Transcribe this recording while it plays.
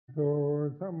โต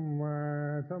สัมมา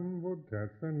สัมพุทธัส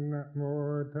สะนะโม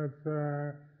ตัสสะ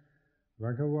ภะ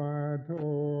คะวะโต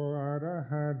อะระ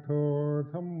หะโต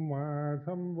สัมมา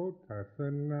สัมพุทธัสสะ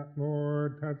นะโม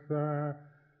ตัสสะ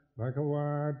ภะคะวะ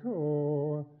โต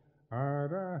อะ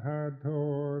ระหะโต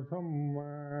สัมม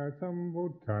าสัมพุ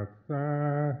ทธัสสะ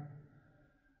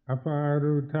อปา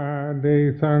รุธาเด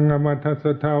สังอมัทธัสส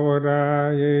ะทาวรา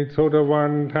เยโสตวั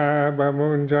นทาบะมุ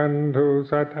ญจันทุ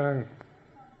สัทธัง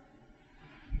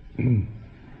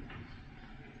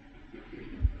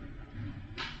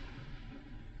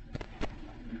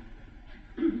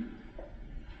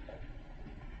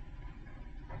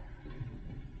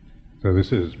So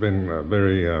this has been a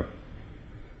very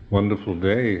wonderful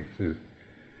day to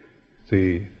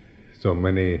see so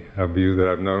many of you that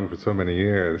I've known for so many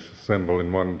years assemble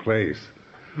in one place.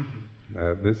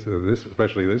 This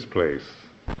especially this place.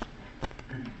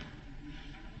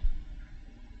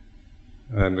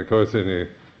 And of course,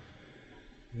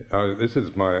 this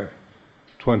is my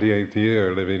 28th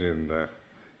year living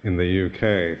in the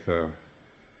UK. So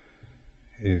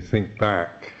you think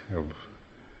back of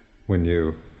when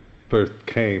you first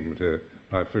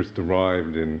I first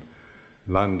arrived in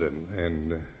London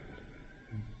and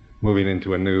moving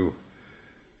into a new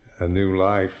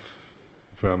life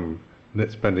from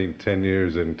spending 10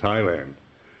 years in Thailand,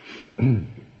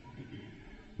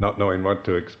 not knowing what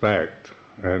to expect,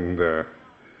 and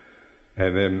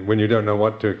then when you don't know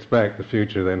what to expect, the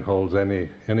future then holds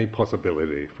any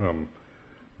possibility from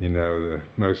the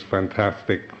most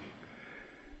fantastic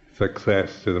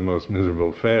success to the most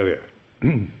miserable failure.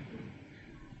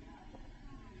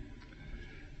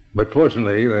 But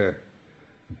fortunately, the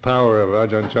power of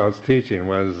Ajahn Chah's teaching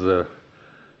was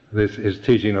this is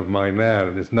teaching of mind now.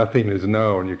 There's nothing is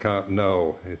known. You can't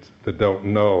know. It's the don't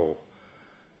know,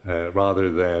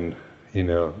 rather than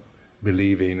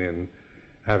believing in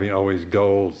having always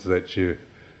goals that you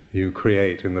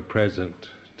create in the present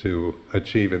to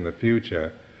achieve in the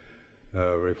future.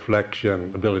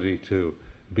 Reflection, ability to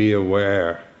be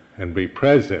aware and be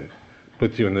present,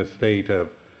 puts you in the state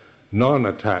of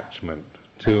non-attachment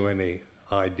to any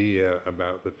idea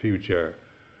about the future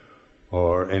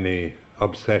or any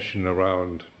obsession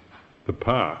around the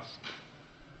past.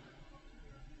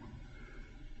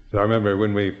 So I remember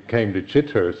when we came to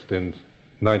Chithurst in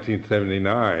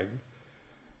 1979,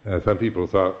 some people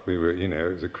thought we were,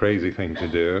 it was a crazy thing to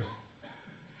do.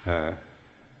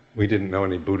 We didn't know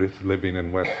any Buddhists living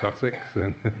in West Sussex,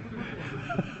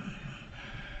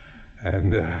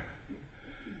 and the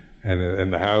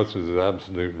house was an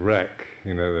absolute wreck,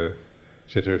 the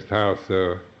Chithurst house.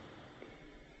 So,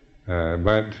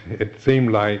 but it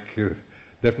seemed like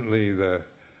definitely the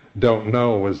don't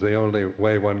know was the only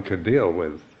way one could deal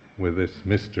with this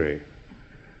mystery.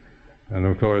 And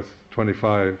of course,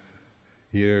 25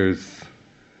 years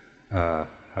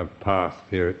have passed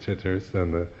here at Chithurst,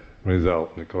 and the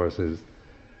result, of course, is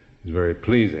very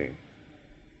pleasing.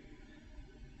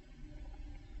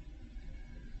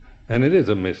 And it is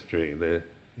a mystery.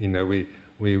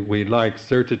 We like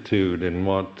certitude and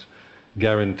want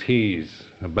guarantees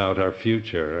about our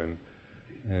future,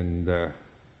 and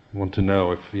want to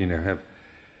know if have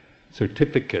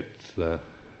certificates.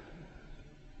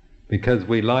 Because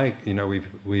we like,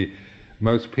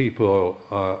 most people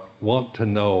want to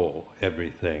know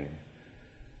everything.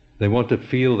 They want to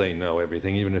feel they know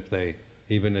everything, even if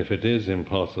it is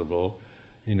impossible.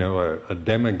 A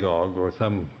demagogue or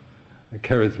some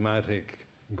charismatic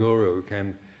guru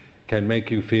can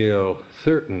make you feel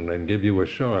certain and give you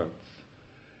assurance,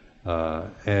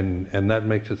 and that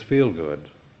makes us feel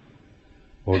good,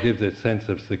 or gives a sense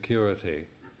of security.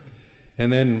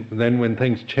 And then when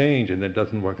things change and it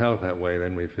doesn't work out that way,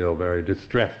 then we feel very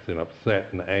distressed and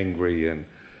upset and angry and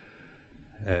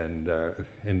end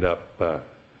up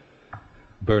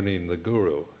burning the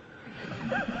guru.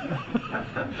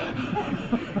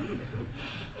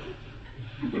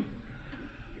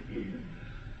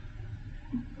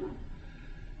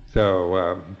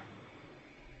 So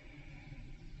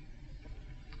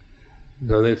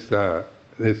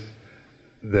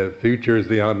the future is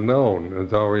the unknown.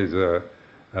 It's always a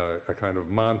kind of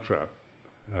mantra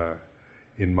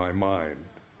in my mind,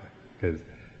 because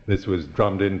this was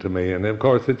drummed into me, and of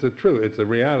course it's a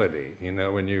reality.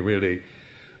 When you really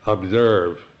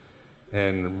observe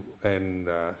and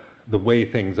the way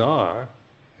things are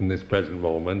in this present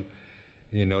moment,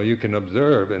 you can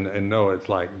observe and know it's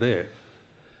like this.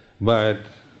 But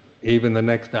even the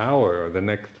next hour or the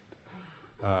next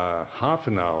half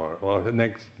an hour or the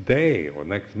next day or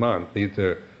next month,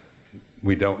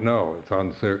 we don't know, it's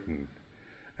uncertain.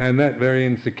 And that very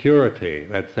insecurity,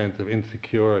 that sense of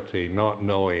insecurity, not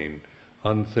knowing,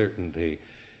 uncertainty,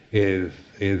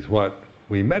 is what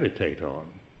we meditate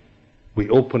on. We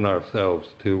open ourselves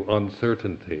to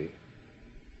uncertainty,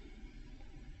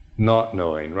 not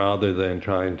knowing, rather than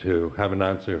trying to have an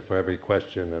answer for every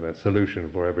question and a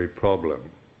solution for every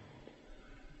problem.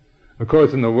 Of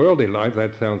course, in the worldly life,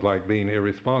 that sounds like being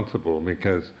irresponsible,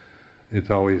 because it's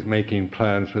always making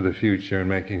plans for the future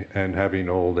and having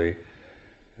all the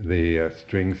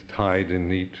strings tied in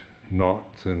neat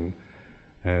knots and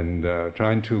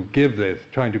trying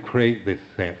to create this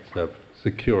sense of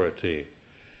security.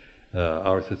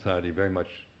 Our society very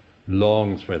much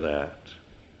longs for that.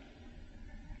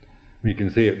 We can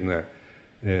see it in the,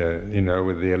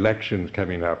 with the elections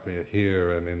coming up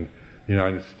here and in the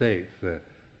United States.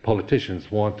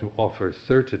 Politicians want to offer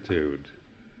certitude.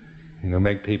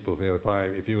 Make people feel,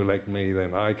 if you elect me,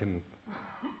 then I can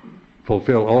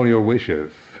fulfill all your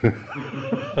wishes.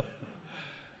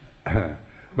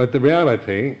 But the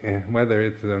reality, whether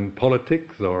it's in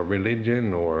politics or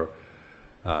religion or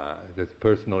this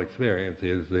personal experience,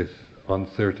 is this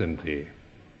uncertainty.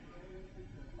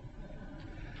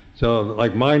 So,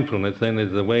 like mindfulness, then,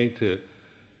 is a way to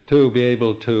be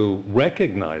able to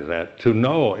recognize that, to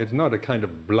know. It's not a kind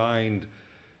of blind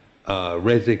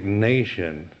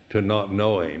resignation to not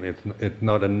knowing. It's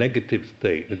not a negative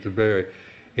state. It's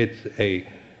a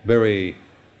very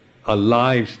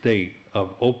alive state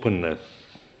of openness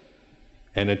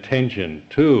and attention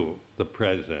to the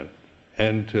present,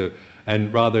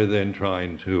 and rather than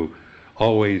trying to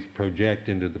always project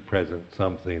into the present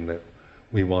something that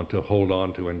we want to hold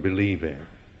on to and believe in.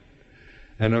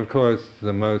 And of course,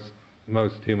 the most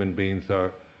human beings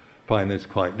find this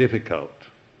quite difficult,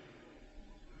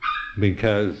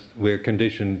 because we're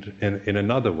conditioned in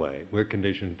another way. We're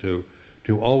conditioned to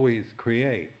always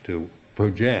create, to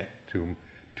project, to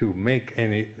make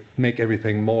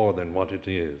everything more than what it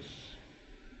is,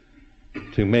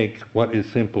 to make what is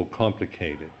simple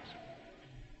complicated.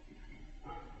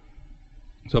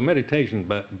 So meditation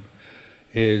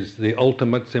is the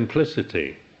ultimate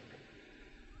simplicity.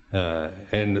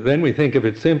 And then we think if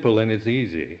it's simple, then it's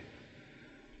easy.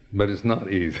 But it's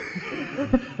not easy.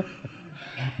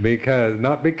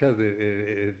 Not because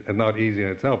it's not easy in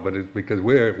itself, but it's because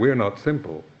we're not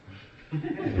simple.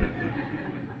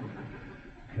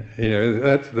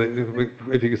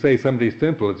 If you say somebody's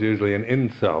simple, it's usually an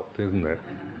insult, isn't it?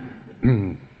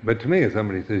 But to me, if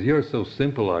somebody says, "You're so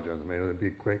simple, Ajahn Sumedho," it'd be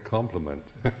a great compliment.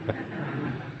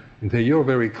 And say, "You're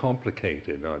very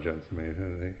complicated, Ajahn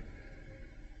Sumedho."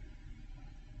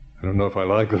 I don't know if I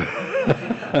like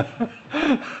that.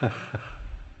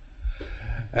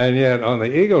 And yet, on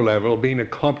the ego level, being a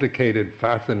complicated,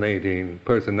 fascinating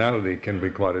personality can be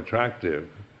quite attractive.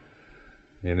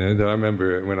 I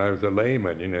remember when I was a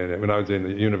layman, when I was a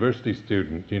university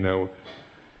student,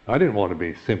 I didn't want to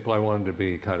be simple. I wanted to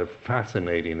be kind of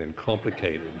fascinating and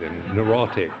complicated and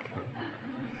neurotic.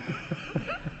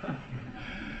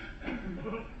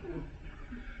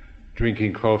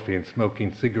 Drinking coffee and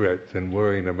smoking cigarettes and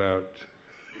worrying about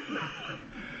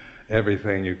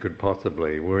everything you could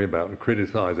possibly worry about and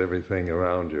criticize everything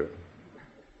around you.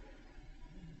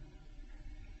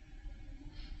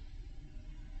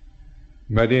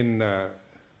 But in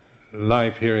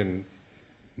life here, in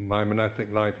my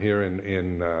monastic life here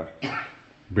in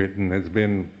Britain, has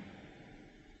been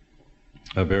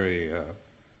a very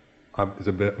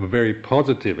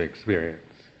positive experience.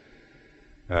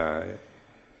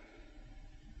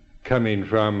 Coming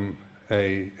from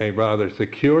a rather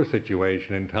secure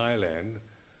situation in Thailand,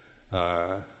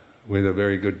 with a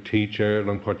very good teacher,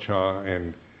 Luang Por Cha,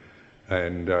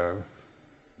 and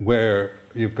where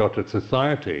you've got a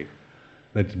society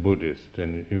that's Buddhist,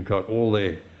 and you've got all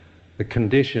the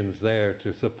conditions there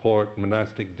to support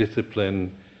monastic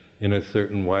discipline in a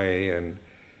certain way, and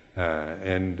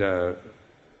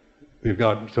you've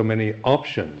got so many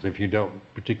options. If you don't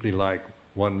particularly like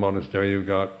one monastery, you've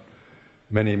got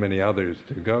many, many others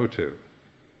to go to.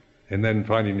 And then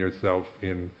finding yourself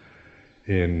here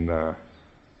in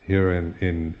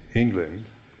England,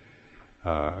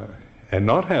 and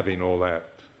not having all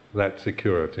that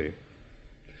security.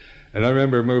 And I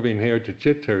remember moving here to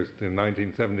Chithurst in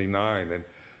 1979, and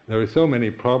there were so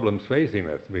many problems facing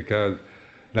us, because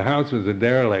the house was a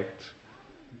derelict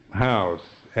house,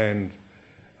 and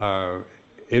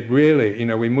it really,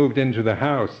 we moved into the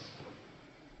house.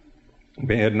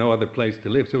 We had no other place to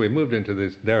live, so we moved into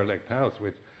this derelict house,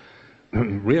 which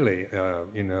really,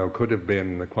 could have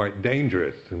been quite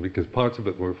dangerous, because parts of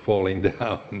it were falling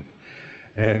down,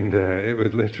 and it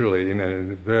was literally,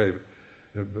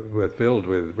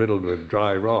 riddled with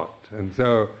dry rot, and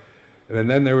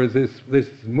then there was this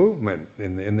movement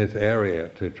in this area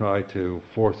to try to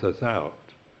force us out,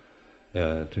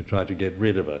 to try to get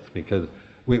rid of us, because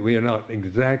we are not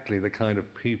exactly the kind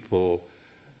of people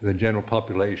the general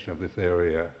population of this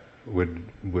area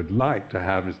would like to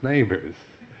have as neighbors.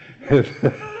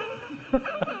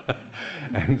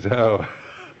 And so,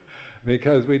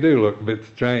 because we do look a bit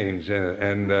strange,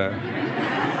 and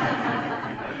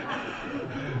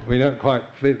we don't quite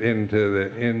fit into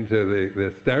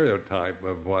the stereotype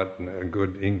of what a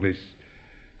good English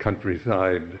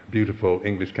countryside, beautiful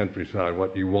English countryside,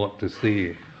 what you want to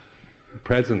see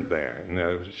present there. You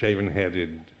know,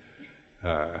 shaven-headed,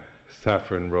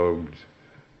 saffron-robed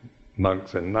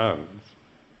monks and nuns.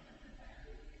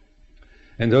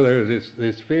 And so there was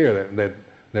this fear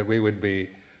that we would be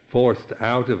forced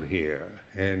out of here.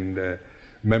 And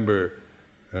remember,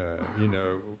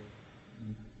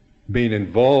 being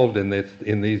involved in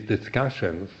these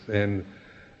discussions and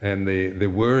the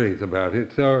worries about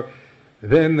it. So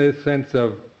then this sense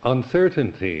of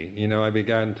uncertainty, I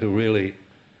began to really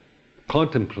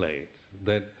contemplate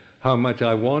that how much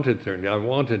I wanted certainty. I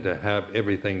wanted to have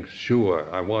everything sure.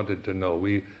 I wanted to know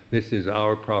this is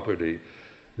our property.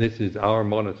 This is our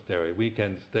monastery. We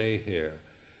can stay here.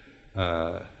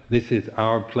 This is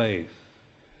our place.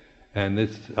 And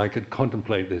I could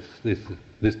contemplate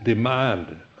this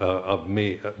demand of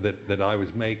me that I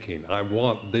was making. I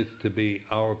want this to be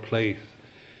our place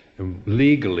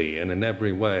legally and in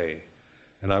every way.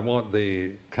 And I want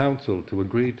the council to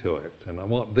agree to it. And I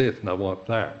want this and I want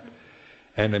that.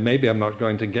 And maybe I'm not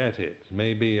going to get it.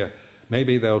 Maybe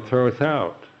they'll throw us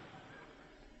out.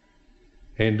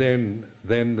 And then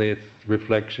this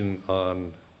reflection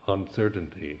on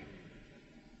uncertainty.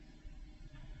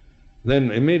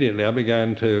 Then immediately I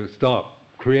began to stop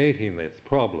creating this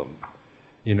problem.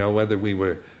 Whether we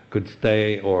could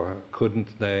stay or couldn't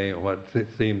stay, or what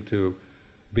seemed to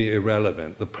be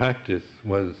irrelevant. The practice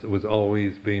was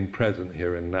always being present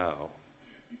here and now.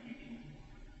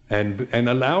 And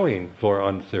allowing for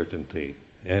uncertainty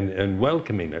and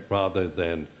welcoming it rather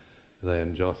than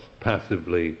just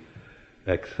passively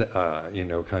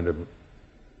kind of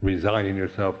resigning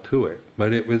yourself to it.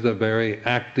 But it was a very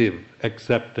active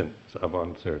acceptance of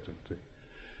uncertainty.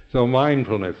 So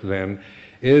mindfulness then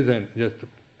isn't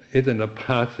a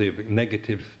passive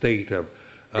negative state of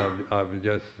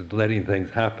just letting things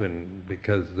happen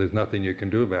because there's nothing you can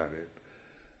do about it.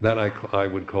 That I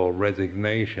would call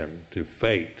resignation to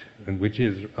fate, and which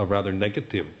is a rather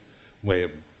negative way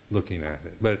of looking at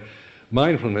it. But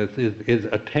mindfulness is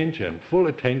attention, full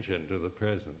attention to the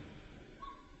present.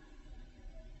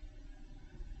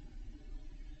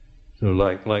 So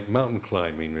like mountain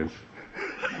climbing is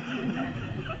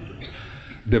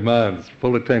demands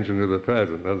full attention to the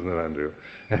present, doesn't it, Andrew?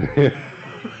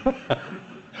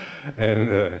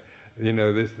 And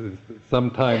this is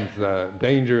sometimes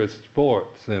dangerous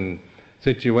sports and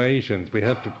situations. We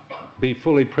have to be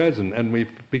fully present, and we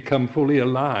become fully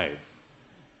alive.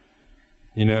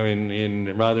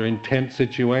 In rather intense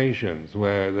situations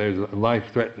where there's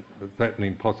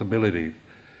life-threatening possibilities,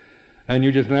 and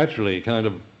you just naturally kind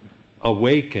of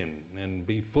awaken and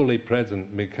be fully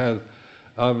present because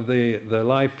of the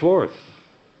life force,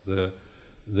 the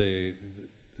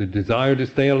desire to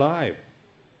stay alive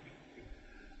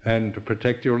and to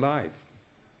protect your life.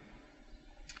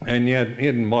 And yet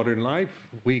in modern life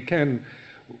we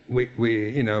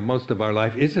most of our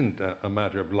life isn't a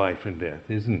matter of life and death,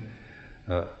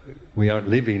 we aren't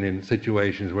living in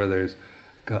situations where there's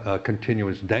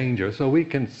continuous danger, so we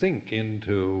can sink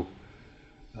into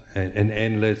an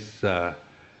endless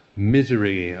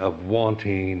misery of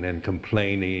wanting and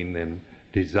complaining and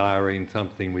desiring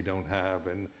something we don't have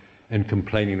and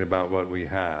complaining about what we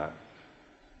have.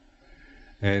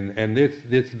 And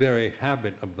this very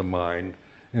habit of the mind,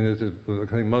 and this is, I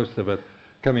think, most of us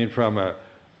coming from a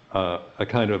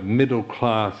kind of middle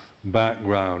class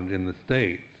background in the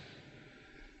States,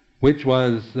 which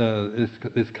was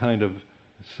this kind of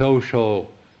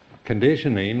social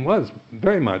conditioning was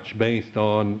very much based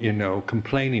on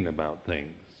complaining about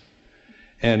things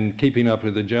and keeping up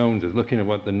with the Joneses, looking at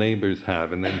what the neighbors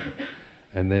have, and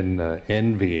then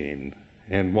envying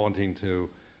and wanting to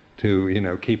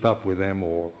keep up with them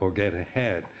or get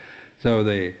ahead. So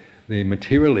the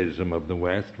materialism of the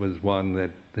West was one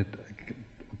that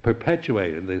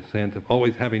perpetuated this sense of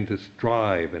always having to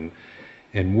strive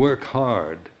and work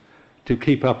hard to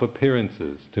keep up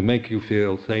appearances, to make you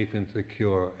feel safe and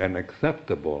secure and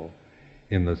acceptable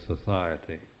in the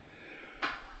society.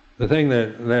 The thing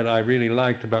that I really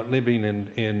liked about living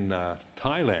in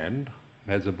Thailand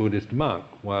as a Buddhist monk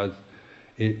was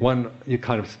you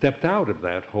kind of stepped out of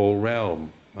that whole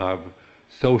realm of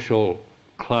social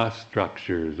class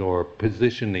structures or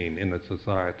positioning in the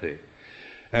society.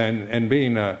 And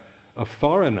being a a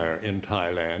foreigner in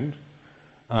Thailand,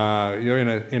 you're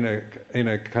in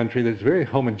a country that's very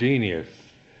homogeneous.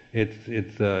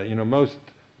 It's most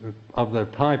of the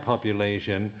Thai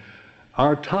population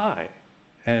are Thai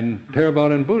and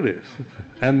Theravadan Buddhists,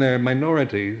 and their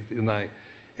minorities, like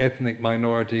ethnic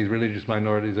minorities, religious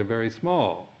minorities, are very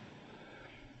small.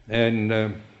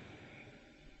 And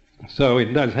so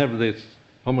it does have this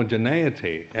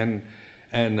homogeneity and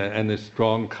this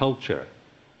strong culture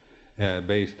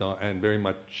based on and very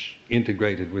much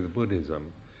integrated with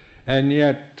Buddhism. And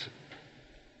yet,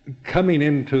 coming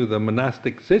into the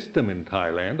monastic system in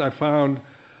Thailand, I found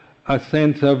a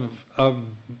sense of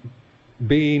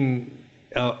being,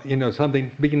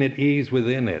 being at ease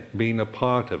within it, being a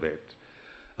part of it.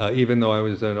 Even though I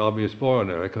was an obvious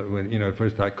foreigner, at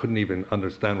first I couldn't even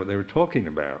understand what they were talking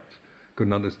about.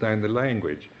 Couldn't understand the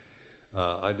language.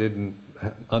 I didn't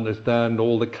understand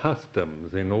all the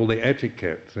customs and all the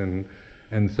etiquettes and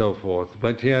so forth.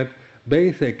 But yet,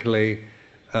 basically,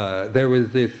 there was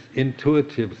this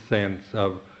intuitive sense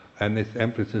of, and this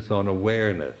emphasis on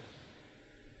awareness,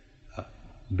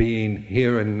 being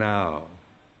here and now,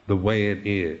 the way it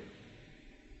is.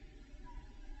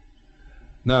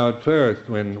 Now, at first,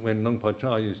 when Luang Por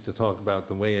Chah used to talk about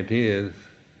the way it is,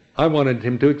 I wanted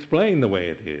him to explain the way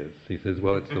it is. He says,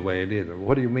 well, it's the way it is.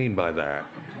 What do you mean by that?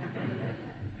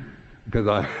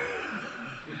 Because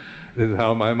this is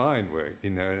how my mind worked,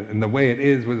 and the way it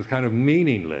is was kind of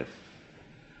meaningless.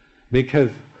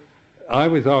 Because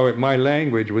my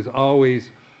language was always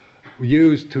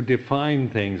used to define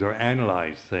things or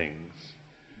analyze things.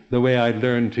 The way I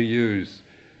learned to use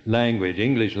language,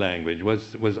 English language,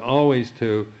 was always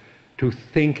to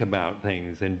think about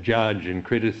things and judge and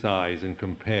criticize and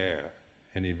compare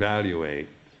and evaluate.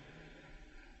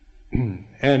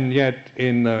 And yet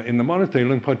in the monastery,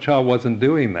 Luang Por Chah wasn't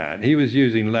doing that. He was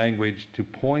using language to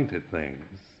point at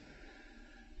things,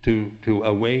 to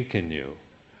awaken you,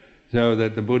 so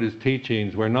that the Buddhist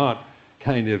teachings were not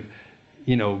kind of,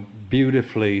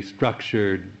 beautifully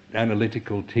structured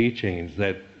analytical teachings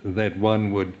that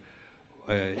one would,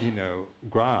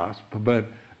 grasp, but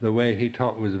the way he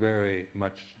taught was very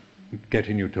much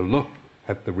getting you to look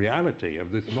at the reality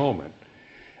of this moment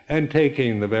and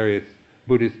taking the various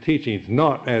Buddhist teachings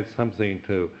not as something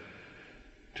to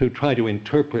try to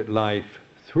interpret life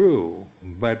through,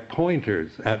 but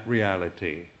pointers at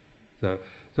reality. So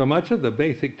much of the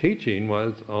basic teaching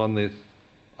was on this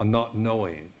not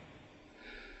knowing.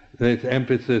 There's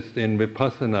emphasis in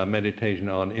vipassana meditation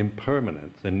on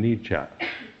impermanence and anicca.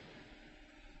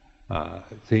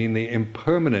 Seeing the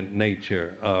impermanent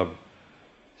nature of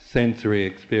sensory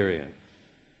experience,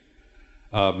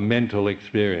 of mental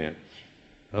experience,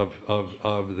 of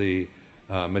the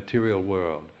material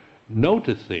world.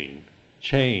 Noticing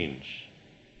change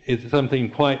is something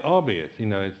quite obvious.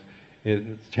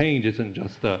 Change isn't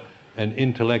just an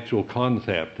intellectual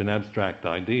concept, an abstract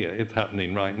idea. It's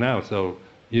happening right now, so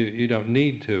you don't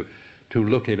need to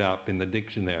look it up in the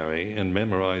dictionary and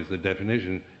memorize the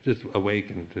definition. Just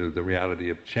awaken to the reality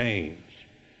of change.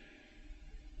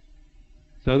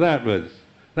 So that was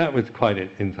quite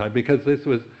an insight, because this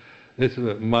was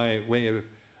my way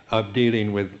of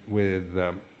dealing with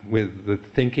the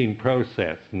thinking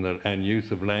process and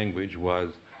use of language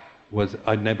was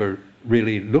I'd never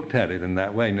really looked at it in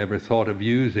that way, never thought of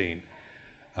using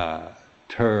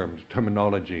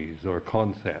terminologies or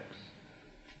concepts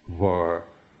for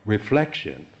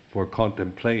reflection, for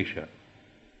contemplation,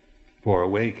 for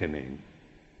awakening.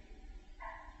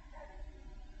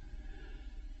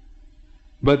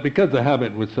 But because the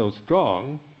habit was so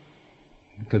strong,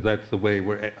 because that's the way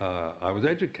I was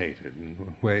educated and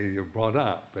the way you're brought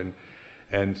up,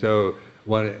 and so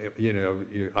I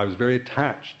was very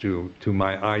attached to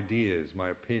my ideas, my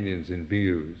opinions and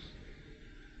views.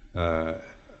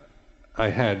 I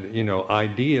had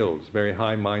ideals, very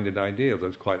high-minded ideals. I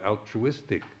was quite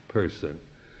altruistic person,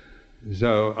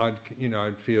 so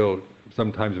I'd feel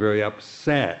sometimes very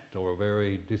upset or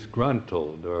very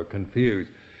disgruntled or confused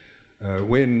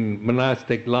when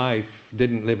monastic life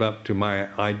didn't live up to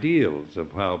my ideals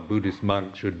of how Buddhist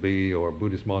monks should be or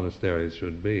Buddhist monasteries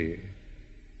should be.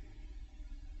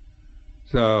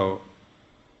 So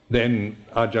then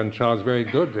Ajahn Chah was very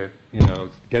good at,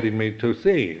 getting me to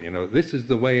see, this is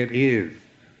the way it is.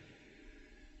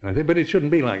 And I said, but it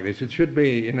shouldn't be like this. It should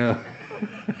be,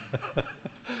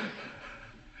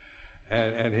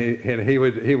 And he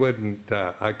wouldn't.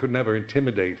 I could never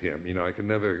intimidate him. I could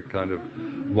never kind of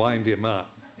wind him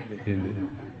up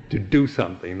to do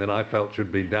something that I felt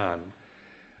should be done.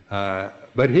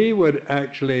 But he would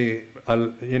actually,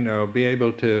 be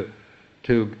able to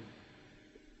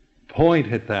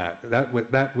point at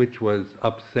that which was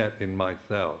upset in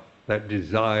myself, that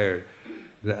desire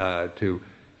to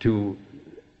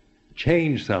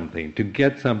change something, to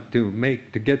get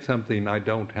something I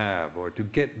don't have, or to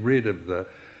get rid of the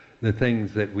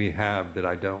things that we have that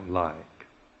I don't like.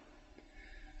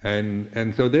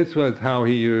 And so this was how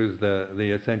he used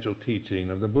the essential teaching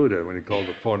of the Buddha when he called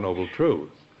the Four Noble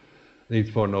Truths. These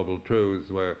Four Noble Truths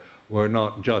were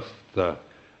not just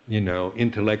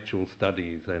intellectual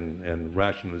studies and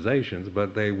rationalizations,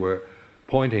 but they were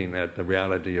pointing at the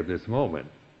reality of this moment.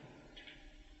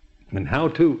 And how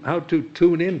to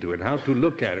tune into it, how to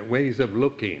look at it, ways of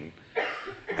looking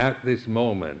at this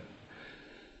moment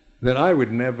that I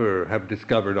would never have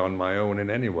discovered on my own in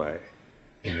any way.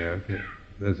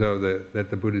 So that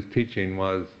the Buddha's teaching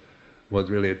was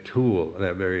really a tool,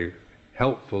 a very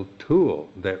helpful tool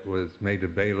that was made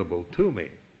available to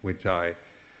me, which I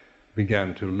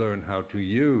began to learn how to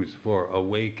use for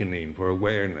awakening, for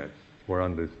awareness, for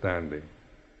understanding.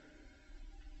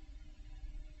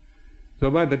 So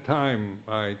by the time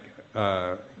I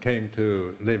came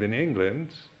to live in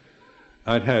England,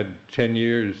 I'd had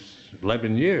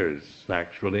 11 years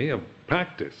actually, of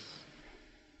practice.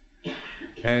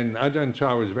 And Ajahn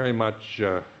Chah was very much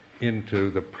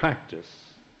into the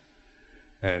practice.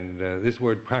 And this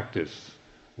word practice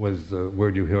was a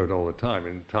word you heard all the time.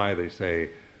 In Thai they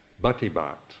say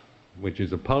bhatibat, which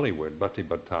is a Pali word,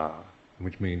 bhatibata,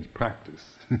 which means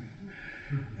practice.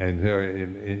 And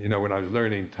when I was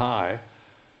learning Thai,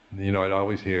 I'd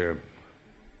always hear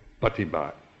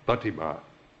bhatibat, bhatibat,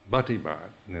 bhatibat,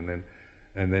 and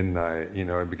then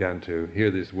I began to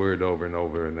hear this word over and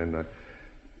over, and then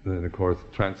of course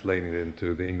translating it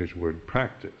into the English word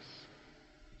practice.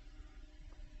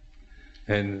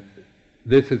 And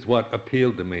this is what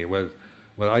appealed to me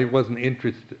I wasn't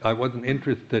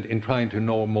interested in trying to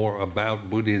know more about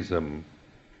Buddhism,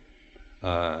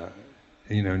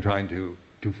 and trying to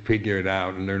figure it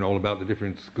out and learn all about the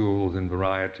different schools and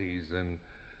varieties and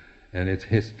its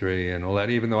history and all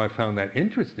that, even though I found that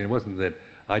interesting. It wasn't that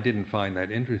I didn't find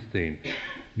that interesting,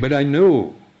 but I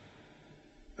knew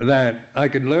that I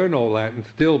could learn all that and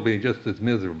still be just as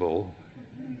miserable.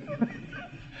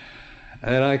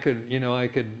 And I could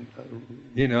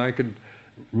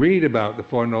read about the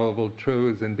Four Noble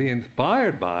Truths and be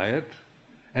inspired by it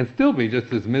and still be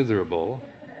just as miserable.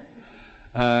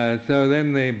 So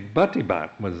then the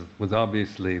bhatibat was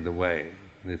obviously the way.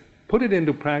 Put it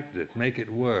into practice, make it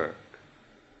work.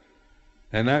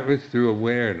 And that was through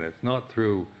awareness, not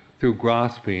through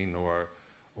grasping or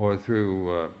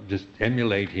through just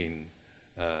emulating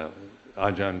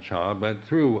Ajahn Chah, but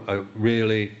through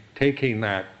really taking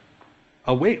that,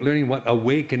 learning what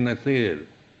awakeness is.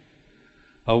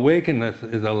 Awakeness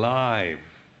is alive.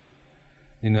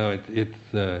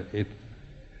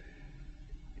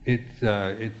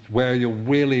 It's where you're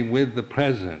really with the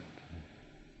present,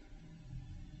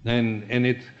 and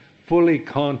it's fully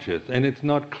conscious, and it's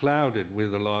not clouded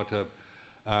with a lot of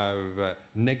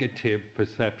negative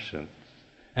perceptions.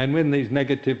 And when these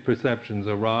negative perceptions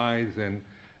arise and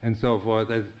so forth,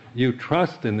 as you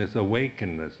trust in this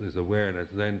awakeness, this awareness,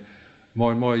 then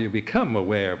more and more you become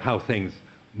aware of how things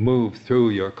move through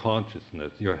your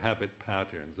consciousness, your habit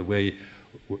patterns, the way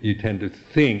you tend to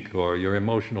think, or your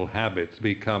emotional habits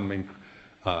become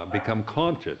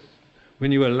conscious.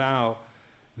 When you allow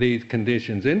these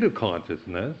conditions into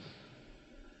consciousness,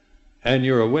 and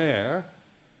you're aware,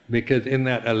 because in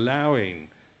that allowing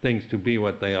things to be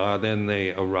what they are, then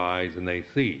they arise and they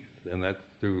cease, and that's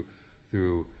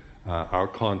through our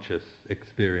conscious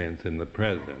experience in the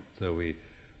present. So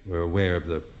we're aware of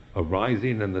the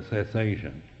arising and the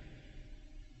cessation.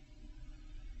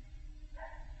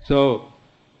 So,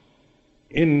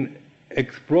 in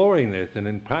exploring this and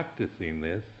in practicing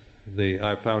this,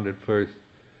 I found at first,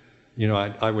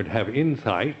 I would have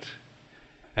insight,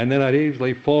 and then I'd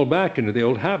easily fall back into the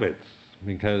old habits,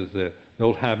 because the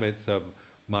old habits of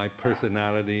my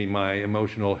personality, my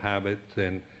emotional habits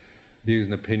and views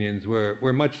and opinions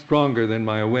were much stronger than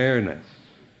my awareness.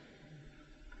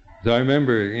 So I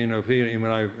remember, feeling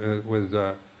when I was,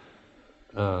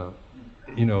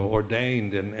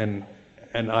 ordained,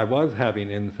 and I was having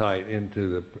insight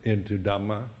into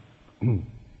Dhamma.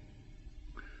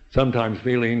 Sometimes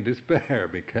feeling despair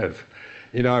because,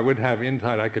 I would have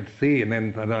insight, I could see, and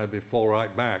then I'd fall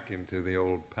right back into the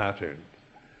old patterns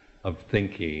of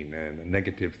thinking and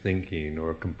negative thinking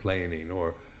or complaining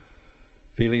or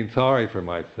feeling sorry for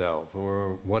myself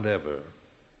or whatever,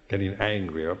 getting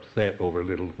angry or upset over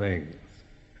little things.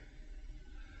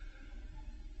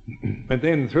 But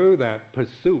then through that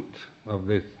pursuit of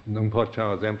this Luang Por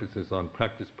Chah's emphasis on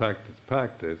practice,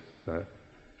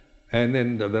 And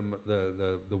then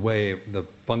the way, the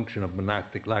function of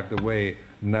monastic life, the way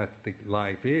monastic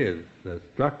life is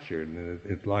structured, and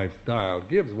its lifestyle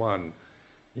gives one,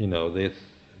 this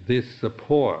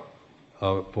support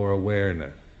for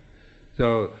awareness.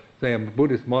 So, say a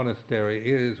Buddhist monastery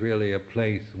is really a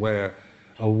place where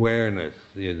awareness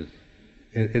is.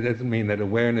 It doesn't mean that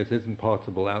awareness isn't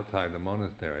possible outside the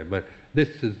monastery, but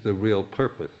this is the real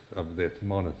purpose of this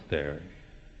monastery,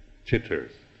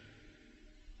 Chitters.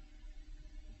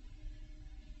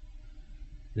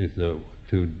 Is to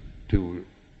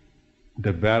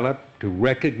develop, to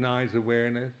recognize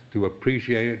awareness, to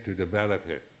appreciate it, to develop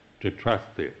it, to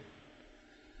trust it.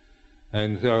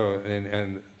 And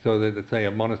so that, say,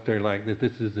 a monastery like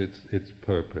this is its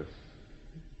purpose,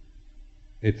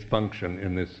 its function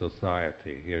in this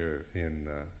society here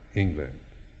in England.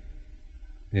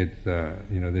 It's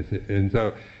and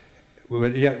so,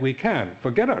 but yet we can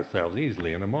forget ourselves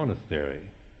easily in a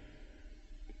monastery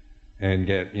and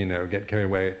get carried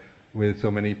away with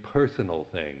so many personal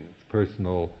things,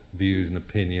 personal views and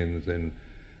opinions, and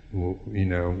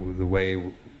the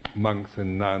way monks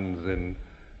and nuns and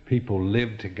people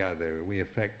live together. We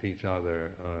affect each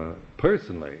other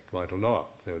personally quite a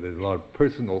lot. So there's a lot of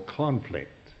personal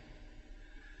conflict,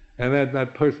 and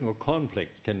that personal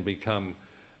conflict can become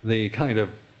the kind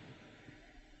of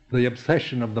the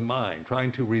obsession of the mind,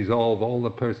 trying to resolve all the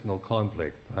personal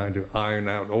conflict, trying to iron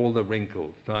out all the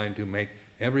wrinkles, trying to make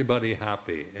everybody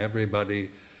happy, everybody,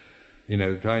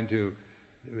 trying to,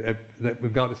 that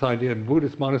we've got this idea that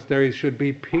Buddhist monasteries should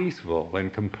be peaceful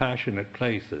and compassionate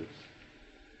places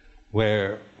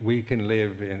where we can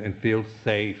live and feel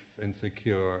safe and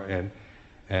secure,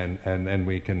 and then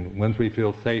we can, once we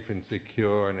feel safe and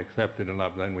secure and accepted and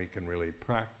loved, then we can really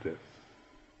practice.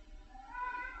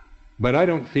 But I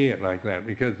don't see it like that,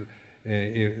 because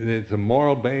it's a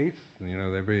moral base.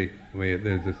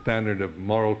 There's a standard of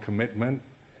moral commitment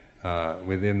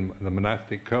within the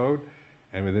monastic code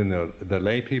and within the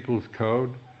lay people's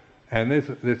code, and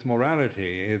this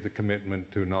morality is a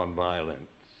commitment to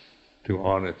non-violence, to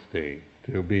honesty,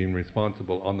 to being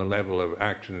responsible on the level of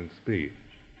action and speech.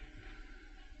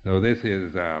 So this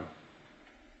is the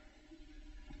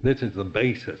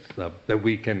basis that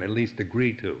we can at least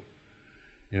agree to.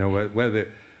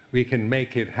 Whether we can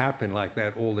make it happen like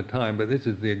that all the time, but this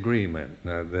is the agreement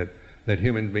that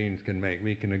human beings can make.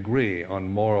 We can agree on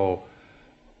moral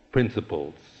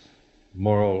principles,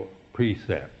 moral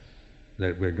precepts,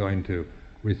 that we're going to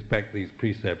respect these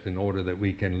precepts in order that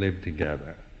we can live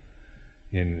together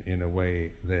in a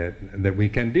way that we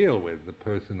can deal with the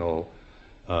personal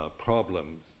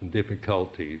problems and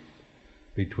difficulties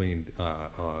between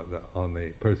on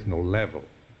the personal level.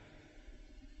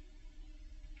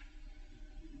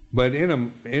 But in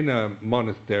a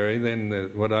monastery, then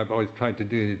what I've always tried to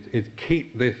do is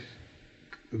keep this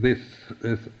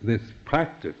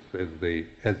practice as the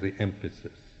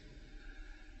emphasis.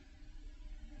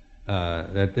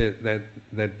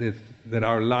 That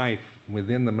our life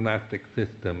within the monastic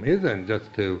system isn't just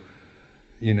we're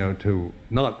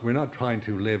not trying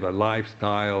to live a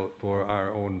lifestyle for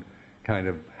our own kind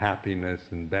of happiness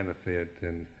and benefit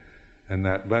and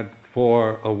that, but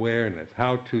for awareness,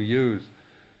 how to use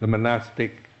the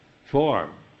monastic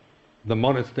form, the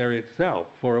monastery itself,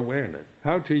 for awareness.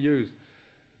 How to use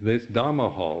this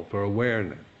Dhamma hall for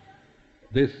awareness.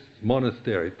 This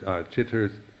monastery,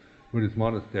 Chitters Buddhist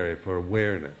monastery, for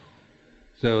awareness.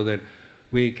 So that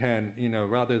we can,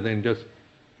 rather than just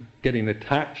getting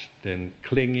attached and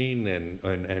clinging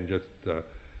and just,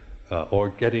 or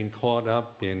getting caught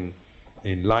up in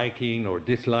liking or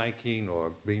disliking or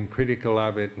being critical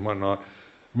of it and whatnot,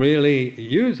 really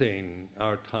using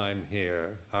our time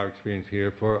here, our experience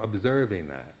here, for observing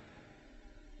that.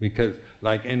 Because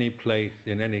like any place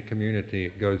in any community,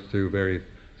 it goes through various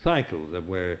cycles of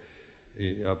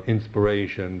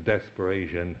inspiration,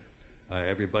 desperation,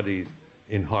 everybody's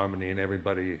in harmony and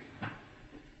everybody's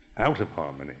out of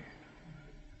harmony.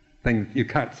 You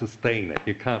can't sustain it.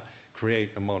 You can't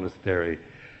create a monastery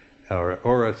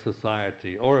or a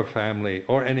society or a family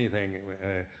or anything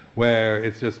where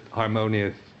it's just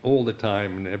harmonious all the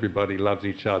time and everybody loves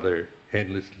each other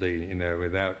endlessly,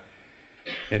 without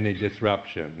any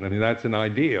disruption. I mean, that's an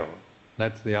ideal.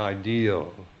 That's the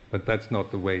ideal, but that's not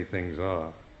the way things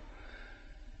are.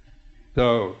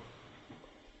 So,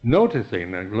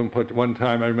 noticing that Lumpur, one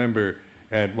time I remember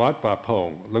at Wat Pah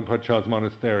Pong, Luang Por Chah's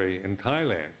monastery in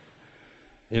Thailand,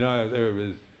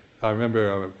 I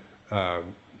remember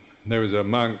there was a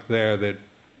monk there that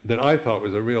I thought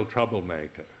was a real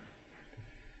troublemaker.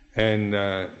 And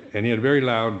he had a very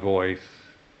loud voice,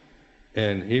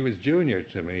 and he was junior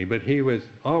to me, but he was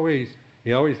always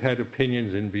he always had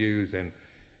opinions and views, and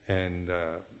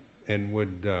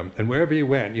wherever he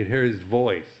went, you'd hear his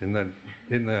voice in the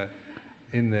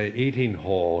eating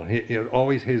hall.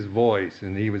 Always his voice,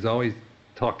 and he was always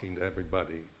talking to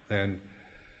everybody, and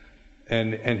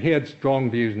he had strong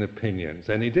views and opinions,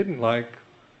 and he didn't like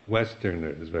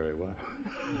Westerners very well.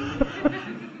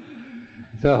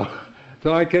 So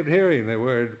I kept hearing the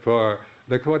word for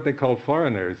what they call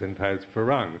foreigners in Thai,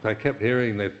 Farang. So I kept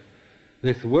hearing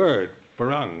this word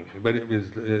Farang, but it was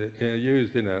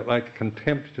used in a like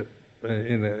contempt,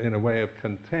 in a way of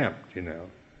contempt,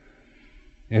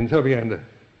 And so I began to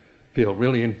feel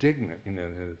really indignant,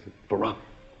 Farang.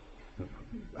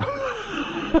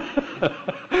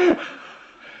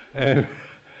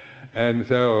 and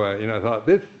so I thought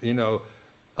this,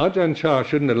 Ajahn Chah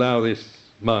shouldn't allow this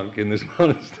monk in this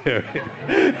monastery.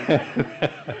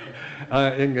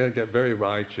 I'm going to get very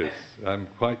righteous. I'm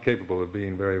quite capable of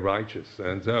being very righteous,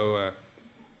 and so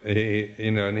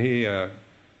I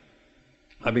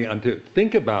began to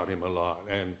think about him a lot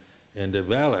and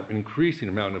develop increasing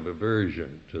amount of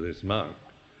aversion to this monk,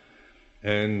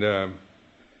 and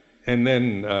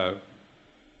then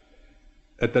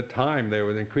at the time there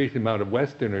was an increasing amount of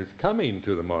Westerners coming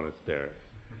to the monastery,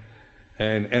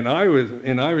 and I was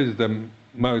the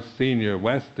most senior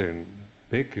Western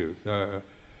bhikkhu,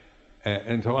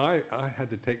 and so I had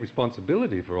to take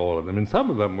responsibility for all of them, and some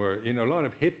of them were, a lot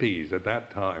of hippies at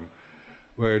that time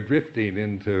were drifting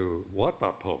into Wat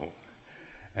Pah Pong,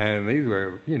 and these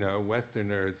were,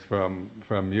 Westerners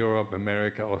from Europe,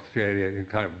 America, Australia,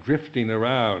 kind of drifting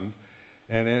around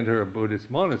and enter a Buddhist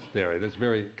monastery that's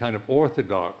very kind of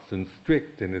orthodox and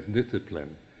strict in its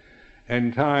discipline.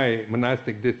 And Thai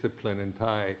monastic discipline and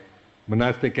Thai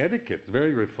monastic etiquette is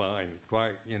very refined,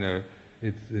 quite, they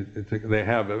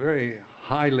have a very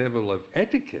high level of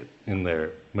etiquette in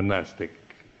their monasteries.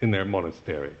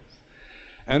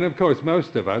 And of course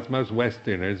most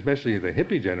Westerners, especially the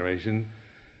hippie generation,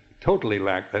 totally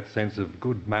lack that sense of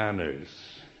good manners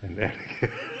and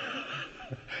etiquette.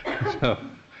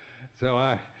 So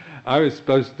I was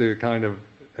supposed to kind of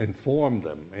inform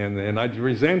them, and I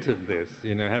resented this,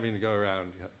 having to go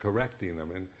around correcting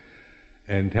them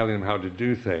and telling them how to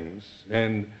do things.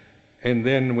 And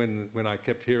then when I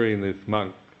kept hearing this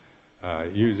monk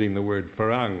using the word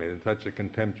Farang in such a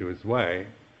contemptuous way,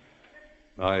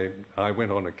 I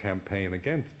went on a campaign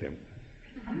against him.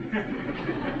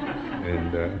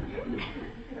 And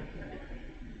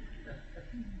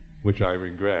which I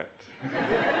regret.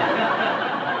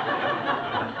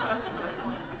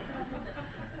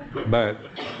 But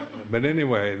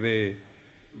anyway,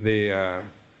 the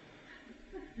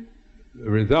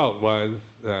result was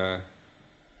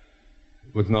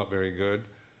not very good.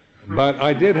 But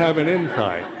I did have an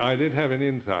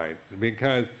insight.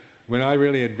 Because when I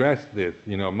really addressed this,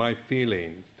 my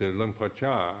feelings to Luang Por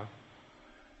Chah,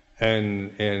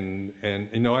 and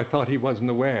I thought he wasn't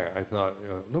aware. I thought,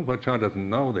 Luang Por Chah doesn't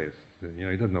know this. He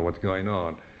doesn't know what's going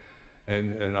on.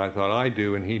 And I thought, I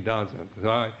do, and he doesn't.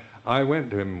 So I went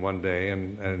to him one day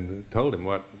and told him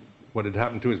what had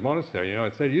happened to his monastery. I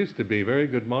said, it used to be a very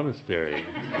good monastery.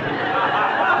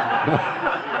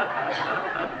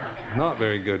 Not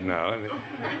very good now.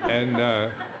 And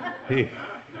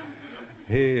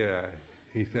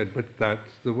he said, but that's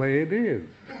the way it is.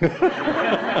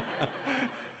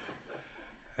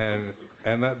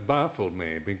 And that baffled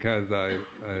me, because I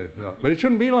thought, but it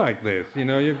shouldn't be like this.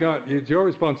 It's your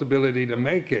responsibility to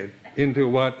make it into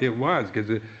what it was,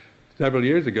 because several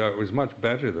years ago it was much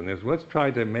better than this. Let's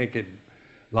try to make it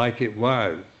like it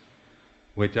was,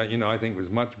 which I think was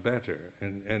much better.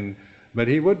 But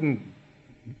he wouldn't,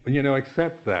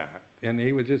 accept that, and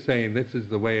he was just saying, this is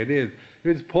the way it is. He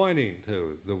was pointing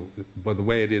to the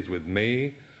way it is with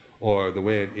me, or the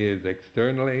way it is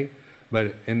externally.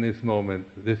 But in this moment,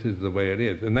 this is the way it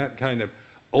is. And that kind of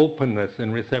openness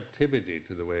and receptivity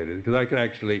to the way it is, because I could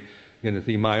actually,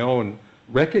 see my own,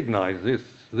 recognize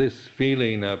this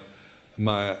feeling of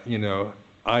my,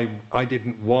 I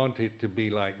didn't want it to be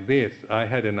like this. I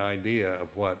had an idea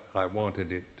of what I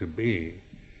wanted it to be.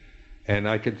 And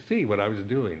I could see what I was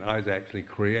doing. I was actually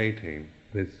creating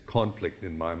this conflict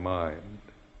in my mind.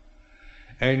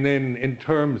 And then in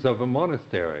terms of a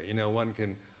monastery, one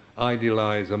can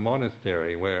idealize a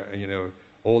monastery where,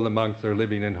 all the monks are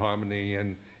living in harmony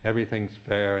and everything's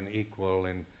fair and equal,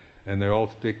 and they're all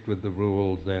strict with the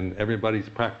rules, and everybody's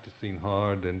practicing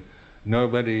hard, and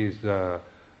nobody's,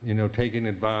 taking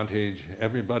advantage.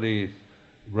 Everybody's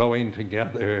rowing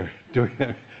together, doing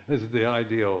that. This is the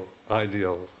ideal,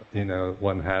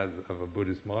 one has of a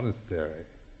Buddhist monastery.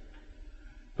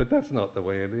 But that's not the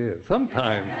way it is.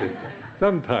 Sometimes,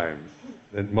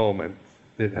 at moments,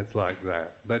 it's like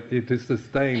that. But to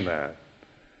sustain that,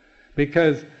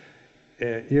 because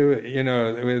you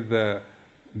know, with the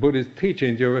Buddhist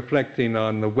teachings, you're reflecting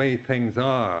on the way things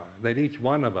are, that each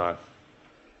one of us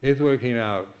is working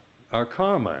out our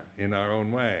karma in our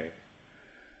own way.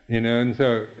 You know, and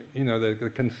so, you know, the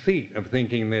conceit of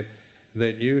thinking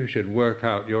that you should work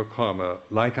out your karma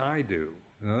like I do,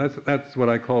 you know, that's what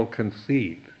I call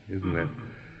conceit, isn't it?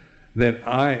 That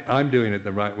I'm doing it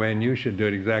the right way and you should do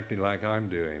it exactly like I'm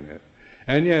doing it.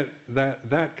 And yet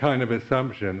that kind of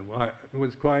assumption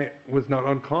was not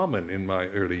uncommon in my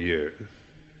early years.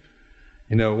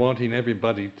 You know, wanting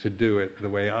everybody to do it the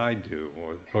way I do,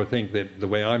 or think that the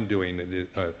way I'm doing it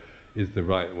is the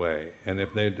right way. And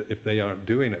if they aren't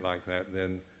doing it like that,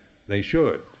 then they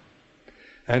should.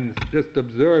 And just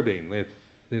observing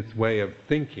this way of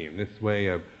thinking, this way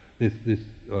of this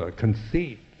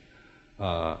conceit,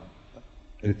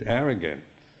 this arrogance,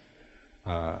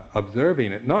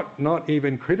 observing it, not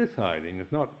even criticizing.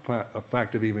 It's not a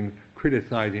fact of even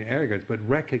criticizing arrogance, but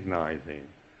recognizing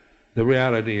the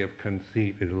reality of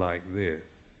conceit is like this.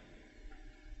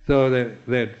 So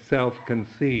that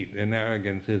self-conceit and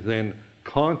arrogance is then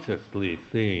consciously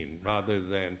seen rather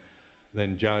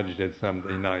than judged as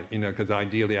something, you know, because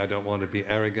ideally I don't want to be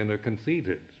arrogant or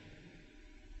conceited.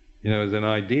 You know, as an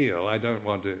ideal, I don't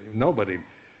want to, nobody,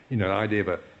 you know, the idea of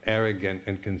an arrogant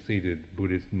and conceited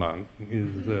Buddhist monk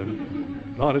is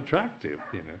not attractive,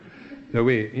 you know. So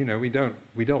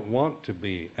we don't want to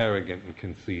be arrogant and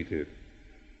conceited.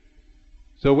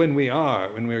 So when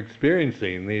we're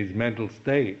experiencing these mental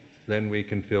states, then we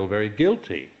can feel very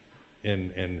guilty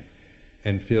and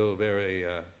feel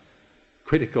very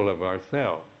critical of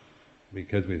ourselves,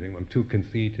 because we think I'm too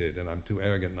conceited and I'm too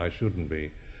arrogant and I shouldn't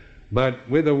be. But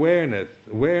with awareness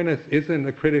isn't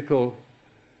a critical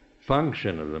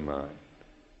function of the mind.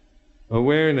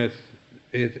 Awareness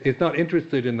is not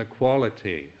interested in the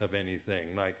quality of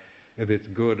anything, like if it's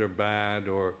good or bad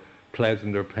or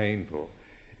pleasant or painful.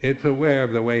 It's aware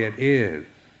of the way it is.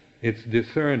 It's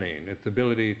discerning. Its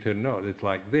ability to know. It's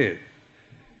like this.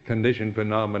 Conditioned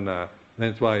phenomena.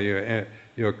 That's why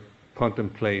you're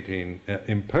contemplating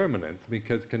impermanence,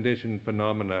 because conditioned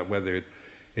phenomena, whether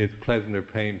it's pleasant or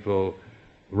painful,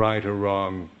 right or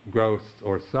wrong, gross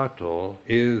or subtle,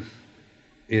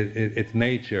 its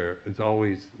nature is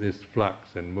always this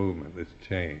flux and movement, this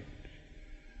change.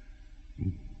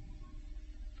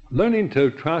 Learning to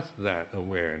trust that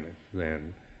awareness,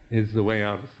 then, is the way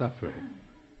out of suffering.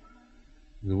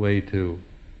 The way to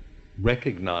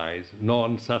recognize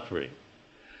non-suffering.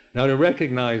 Now, to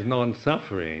recognize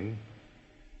non-suffering,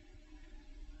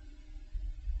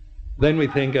 then we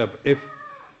think of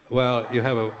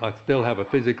I still have a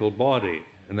physical body,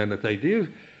 and then they say,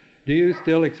 do you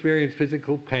still experience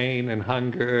physical pain and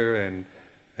hunger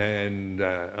and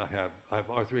I have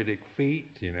arthritic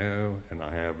feet, you know, and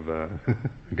I have I'm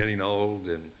getting old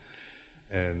and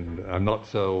I'm not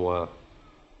so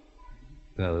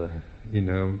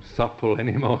supple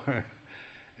anymore,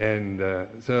 and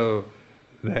so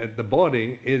that the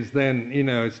body is then, you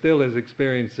know, still is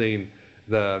experiencing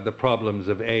the problems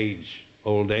of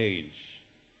old age.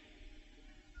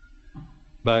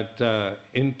 But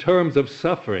in terms of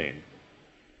suffering,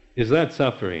 is that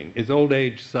suffering? Is old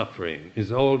age suffering?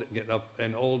 Is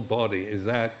an old body, is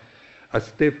that a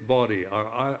stiff body or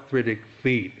arthritic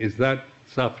feet, is that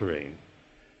suffering?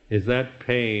 Is that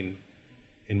pain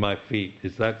in my feet,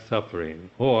 is that suffering?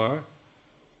 Or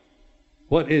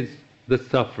what is the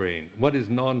suffering? What is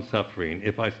non-suffering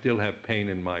if I still have pain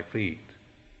in my feet?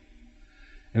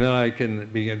 And then I can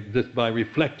begin, just by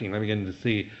reflecting, I begin to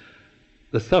see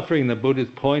the suffering the Buddha is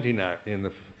pointing at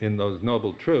in those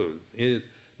noble truths is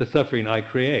the suffering I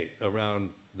create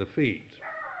around the feet.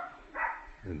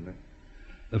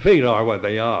 The feet are what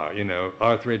they are, you know.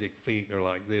 Arthritic feet are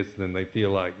like this, then they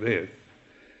feel like this.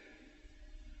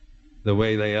 The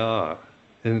way they are.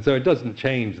 And so it doesn't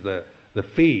change the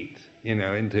feet, you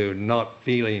know, into not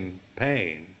feeling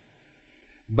pain.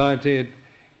 But it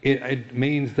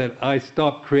means that I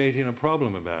stop creating a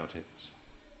problem about it.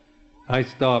 I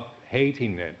stop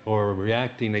hating it or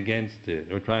reacting against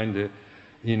it or trying to,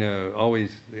 you know,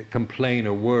 always complain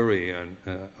or worry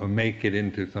or make it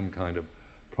into some kind of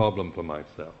problem for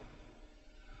myself.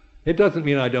 It doesn't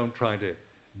mean I don't try to,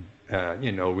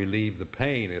 relieve the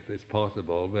pain if it's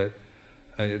possible, but,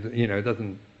 it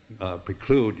doesn't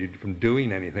preclude you from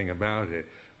doing anything about it.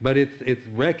 But it's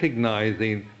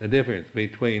recognizing the difference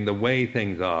between the way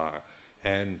things are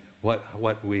and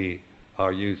what we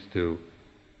are used to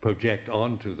project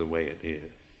onto the way it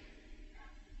is.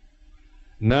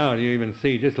 Now you even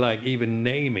see, just like even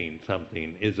naming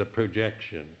something is a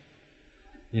projection.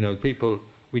 You know, people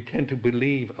we tend to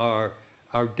believe our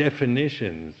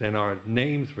definitions and our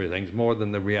names for things more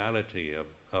than the reality of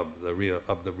the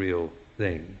real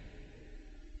thing.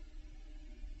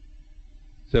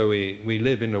 So we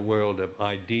live in a world of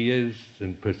ideas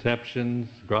and perceptions,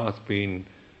 grasping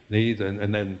these,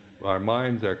 and then our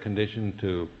minds are conditioned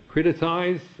to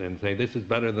criticize and say this is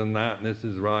better than that, and this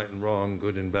is right and wrong,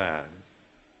 good and bad.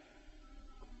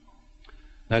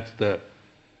 That's the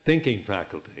thinking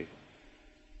faculty.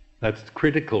 That's the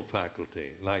critical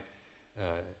faculty. Like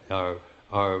our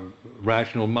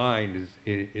rational mind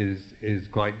is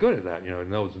quite good at that. It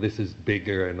knows this is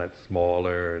bigger and that's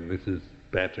smaller, and this is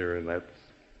better and that's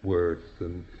worse,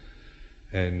 and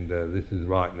this is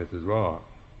right and this is wrong.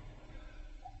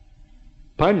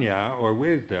 Panya, or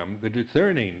wisdom, the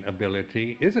discerning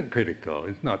ability, isn't critical.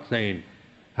 It's not saying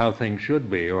how things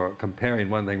should be or comparing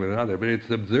one thing with another, but it's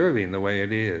observing the way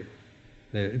it is.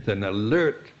 It's an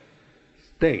alert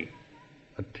state,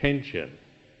 attention,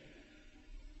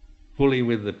 fully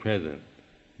with the present,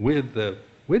 with the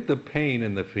pain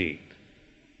in the feet.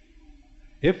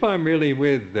 If I'm really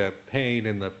with the pain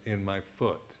in my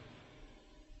foot,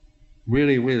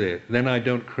 really with it, then I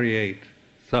don't create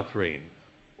suffering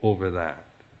over that.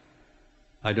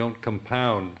 I don't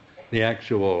compound the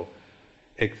actual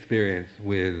experience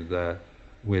with a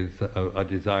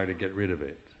desire to get rid of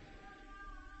it.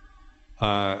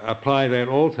 Apply that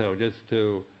also just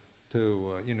to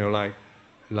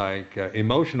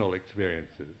emotional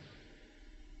experiences.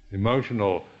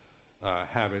 Emotional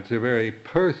habits are very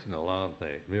personal, aren't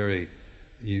they?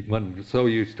 One's so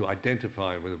used to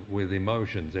identify with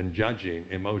emotions and judging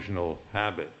emotional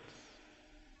habits.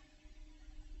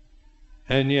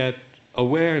 And yet,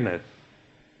 awareness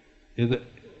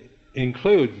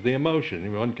includes the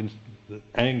emotion.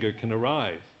 Anger can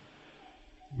arise.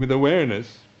 With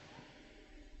awareness,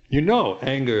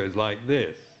 anger is like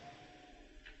this.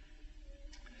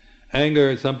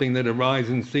 Anger is something that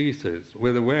arises and ceases.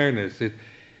 With awareness,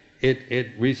 it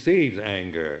receives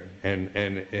anger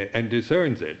and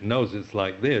discerns it, knows it's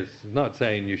like this. It's not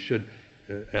saying you should,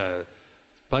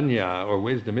 panya or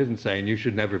wisdom isn't saying you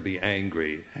should never be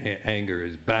angry. Anger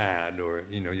is bad, or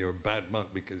you're a bad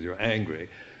monk because you're angry.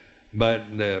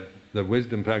 But the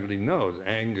wisdom faculty knows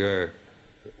anger,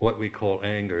 what we call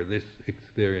anger, this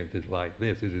experience is like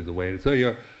this. It is the way it is. So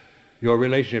your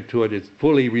relationship to it is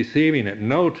fully receiving it,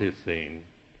 noticing,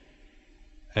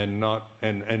 and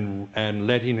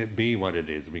letting it be what it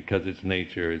is, because its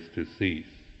nature is to cease.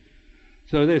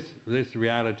 So this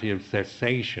reality of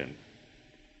cessation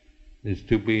is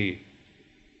to be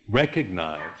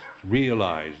recognized,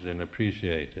 realized, and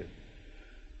appreciated,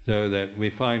 so that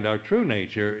we find our true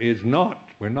nature is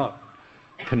we're not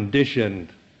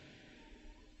conditioned,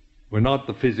 we're not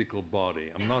the physical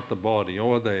body. I'm not the body,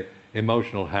 or the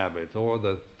emotional habits, or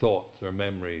the thoughts or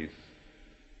memories,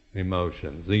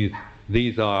 emotions.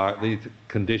 These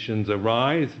conditions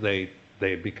arise, they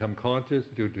become conscious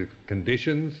due to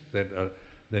conditions that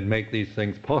make these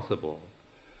things possible.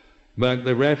 But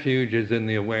the refuge is in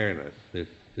the awareness,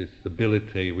 this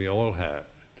ability we all have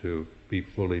to be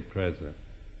fully present.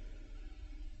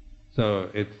 So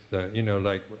it's,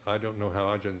 I don't know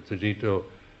how Ajahn Sumedho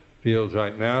feels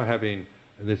right now, having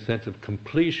this sense of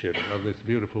completion of this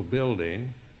beautiful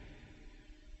building.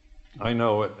 I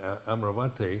know at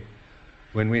Amaravati,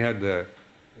 when we had the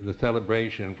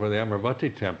celebration for the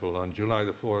Amaravati temple on July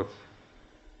the 4th,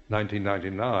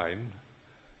 1999,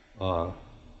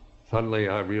 suddenly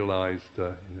I realized,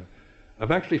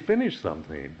 I've actually finished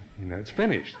something. It's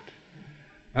finished.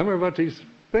 Amaravati's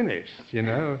finished, and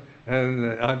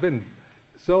I've been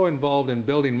so involved in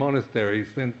building monasteries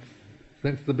since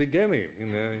the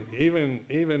beginning.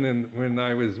 Even when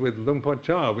I was with Luang Por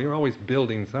Chah, we were always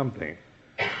building something.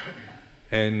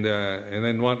 And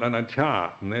then Wat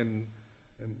Anacha, and then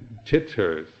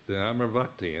Chithurst,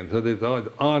 Amaravati, and so there's always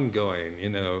ongoing,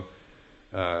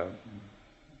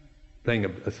 thing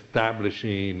of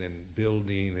establishing and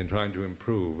building and trying to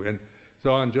improve. And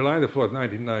so on July the 4th,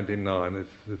 1999,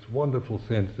 this wonderful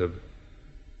sense of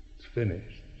it's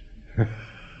finished.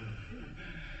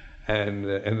 and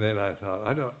then I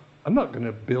thought, I'm not going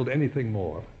to build anything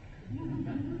more.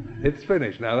 It's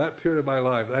finished. Now that period of my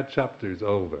life, that chapter's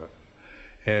over.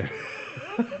 And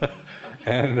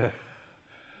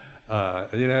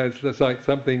it's just like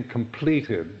something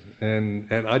completed.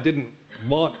 And I didn't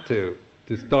want to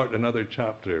start another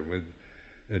chapter with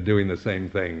doing the same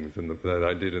things that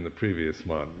I did in the previous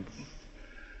months.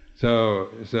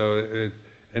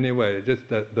 Anyway, just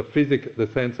the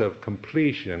sense of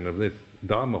completion of this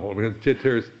Dhamma hall. Because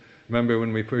Chithurst, remember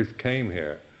when we first came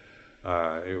here,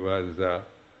 it was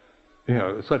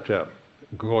such a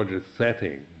gorgeous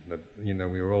setting that, we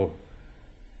were all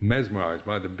mesmerized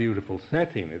by the beautiful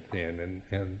setting it's in,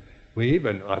 and I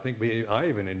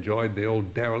even enjoyed the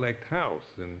old derelict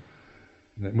house, and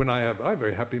when I have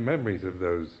very happy memories of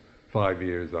those 5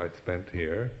 years I spent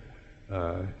here,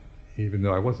 even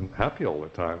though I wasn't happy all the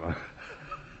time.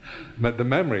 But the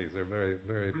memories are very,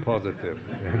 very positive.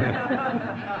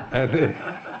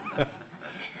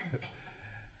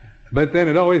 But then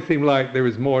it always seemed like there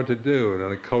was more to do,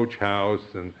 the coach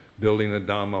house and building the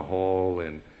Dhamma hall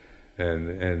and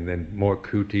then more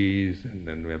kutis, and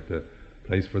then we have the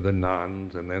place for the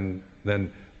nuns, and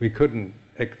then we couldn't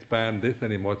expand this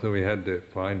anymore, so we had to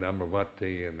find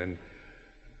Amravati, and then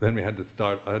I had to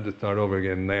start over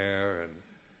again there, and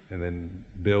then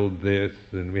build this,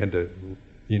 and we had to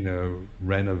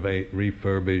renovate,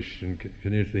 refurbish, and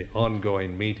continuously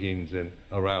ongoing meetings and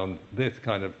around this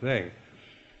kind of thing.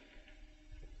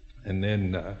 And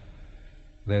then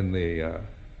the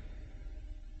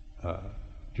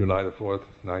July the 4th,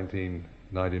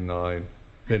 1999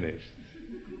 finished.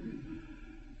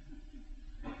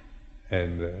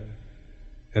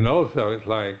 And also it's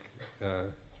like,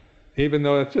 even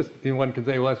though it's just, one can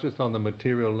say, well, it's just on the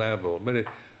material level,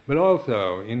 but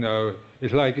also,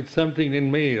 it's like it's something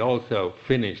in me also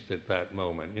finished at that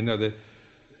moment.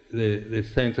 The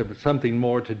sense of something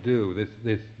more to do.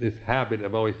 This habit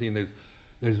of always seeing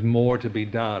there's more to be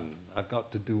done. I've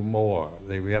got to do more.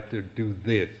 We have to do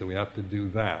this, and we have to do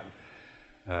that.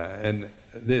 And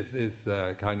this is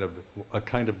a kind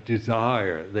of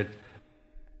desire that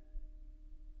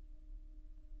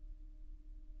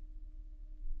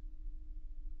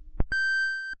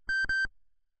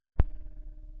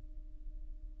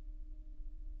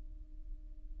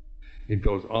it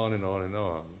goes on and on and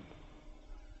on.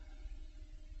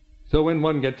 So when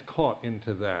one gets caught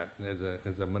into that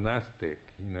as a monastic,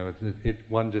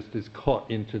 one just is caught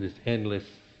into this endless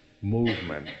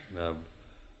movement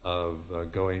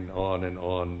of going on and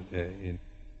on in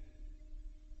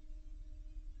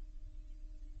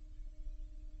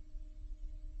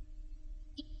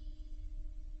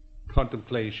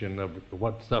contemplation of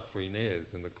what suffering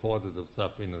is and the causes of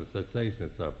suffering and the cessation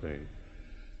of suffering.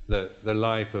 The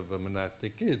life of a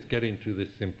monastic is getting to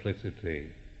this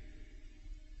simplicity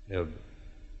of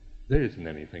there isn't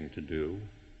anything to do.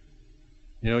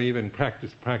 Even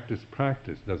practice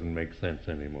doesn't make sense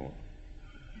anymore.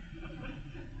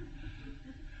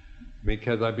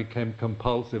 Because I became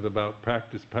compulsive about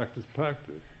practice.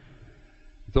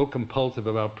 So compulsive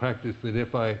about practice that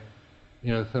if I,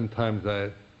 sometimes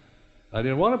I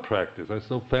didn't want to practice. I was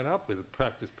so fed up with it,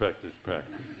 practice.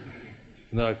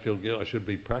 Now I feel guilt. I should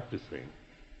be practicing.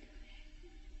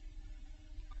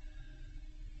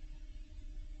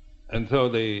 And so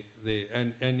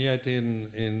and yet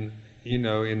in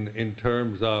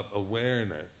terms of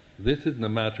awareness, this isn't a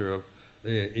matter of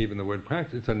even the word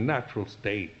practice. It's a natural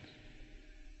state.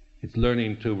 It's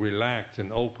learning to relax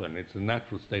and open. It's a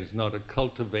natural state. It's not a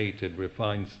cultivated,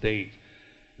 refined state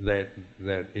that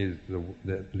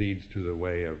leads to the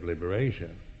way of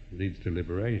liberation. Leads to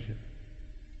liberation.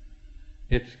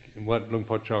 It's what Luang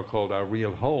Por Chah called our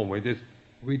real home. We're just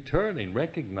returning,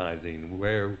 recognizing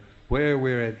where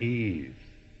we're at ease,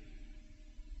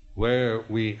 where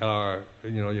we are.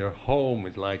 Your home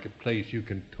is like a place you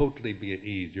can totally be at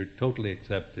ease. You're totally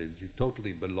accepted. You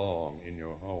totally belong in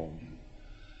your home.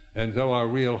 And so our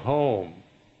real home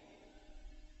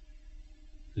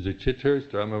is it Chithurst,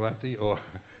 Dharmavati, or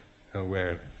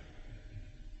awareness.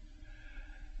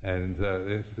 And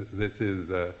this is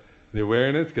the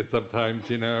awareness, because sometimes,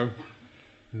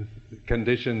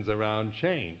 conditions around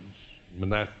change,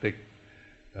 monastic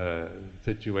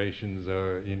situations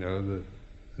are,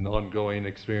 an ongoing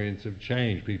experience of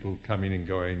change, people coming and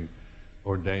going,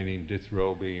 ordaining,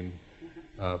 disrobing,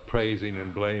 praising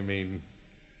and blaming,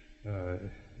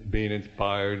 being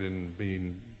inspired and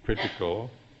being critical.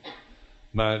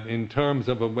 But in terms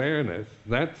of awareness,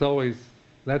 that's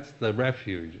the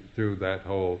refuge through that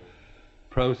whole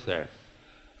process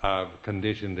of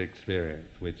conditioned experience,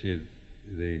 which is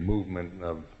the movement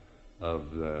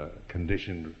of the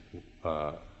conditioned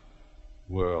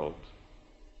world.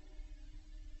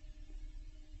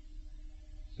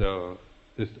 So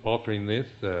just offering this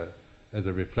as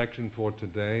a reflection for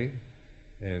today,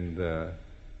 and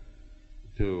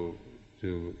to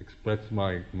express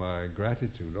my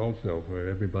gratitude also for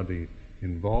everybody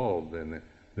involved in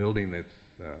building this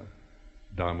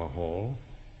Dhamma hall,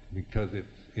 because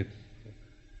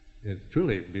it's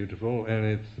truly beautiful, and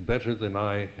it's better than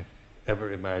I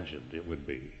ever imagined it would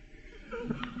be.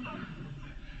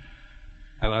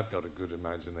 And I've got a good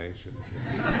imagination.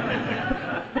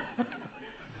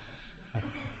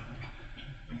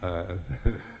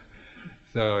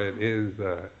 So it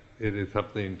is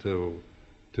something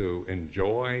to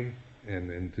enjoy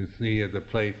and to see as a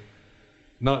place,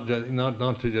 not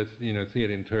to just see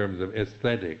it in terms of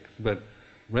aesthetics, but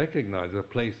recognize a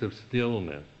place of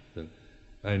stillness. And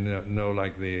I know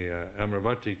like the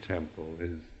Amaravati temple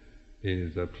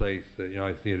is a place that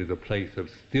I see it as a place of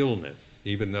stillness,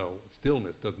 even though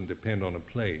stillness doesn't depend on a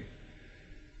place.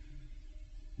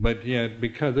 But yet,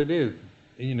 because it is,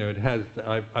 it has.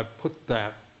 I put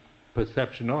that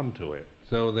perception onto it,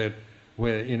 so that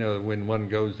when one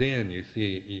goes in, you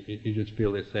see, you just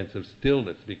feel this sense of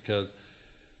stillness, because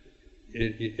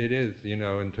it is,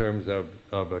 in terms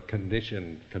of a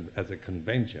condition, as a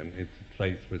convention, it's a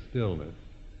place for stillness.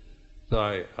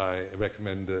 So I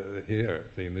recommend here,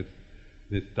 seeing this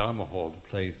Dhamma hall, a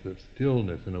place of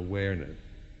stillness and awareness,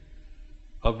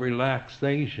 of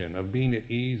relaxation, of being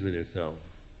at ease with yourself.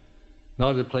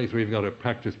 Not a place where you've got to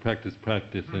practice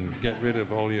and get rid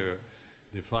of all your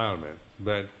defilements,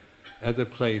 but as a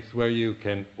place where you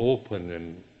can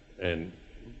open and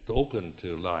open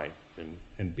to life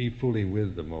and be fully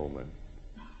with the moment,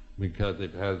 because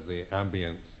it has the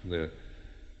ambience,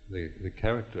 the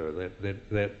character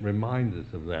that reminds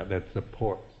us of that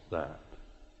supports that.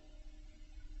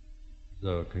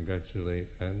 So congratulate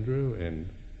Andrew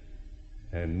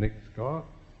and Nick Scott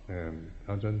and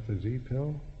Ajahn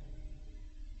Sumedho.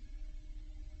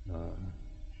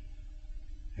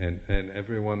 And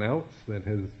everyone else that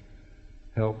has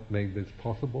helped make this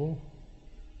possible,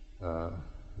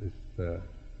 this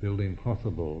building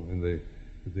possible, in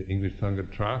the English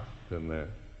Sangha Trust and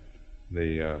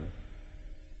the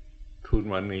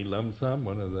Kunwani Lamsam,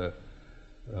 one of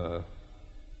the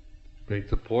great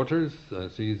supporters.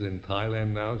 She's in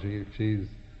Thailand now. She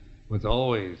was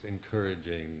always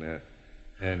encouraging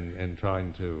and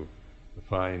trying to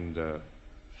find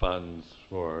funds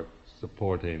for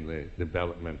supporting the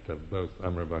development of both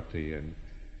Amaravati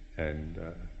and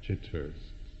Chithurst.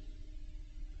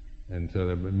 And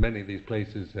so many of these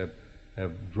places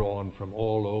have drawn from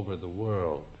all over the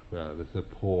world. The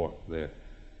support, the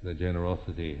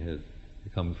generosity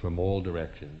comes from all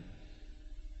directions.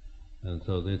 And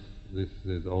so this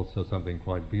is also something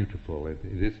quite beautiful. It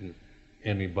isn't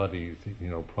anybody's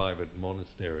private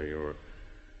monastery, or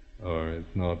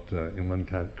it's not, and one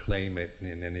can't claim it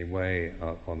in any way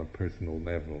on a personal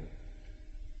level,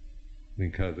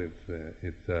 because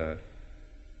it's a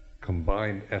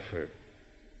combined effort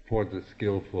towards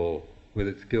with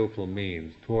its skillful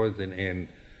means, towards an end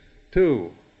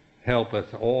to help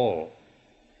us all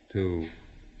to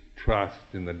trust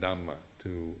in the Dhamma,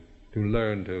 to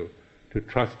learn to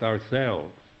trust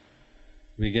ourselves,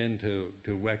 begin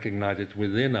to recognize it's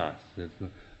within us. It's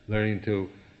learning to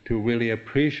really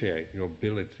appreciate your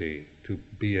ability to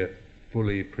be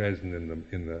fully present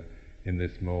in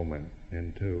this moment,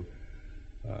 and to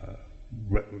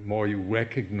more you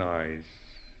recognize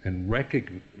and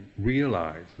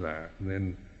realize that,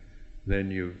 then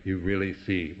you really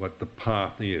see what the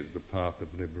path is, the path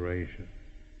of liberation,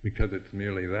 because it's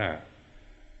merely that.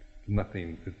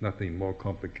 It's nothing more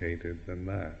complicated than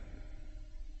that.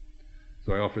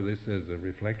 So I offer this as a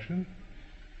reflection.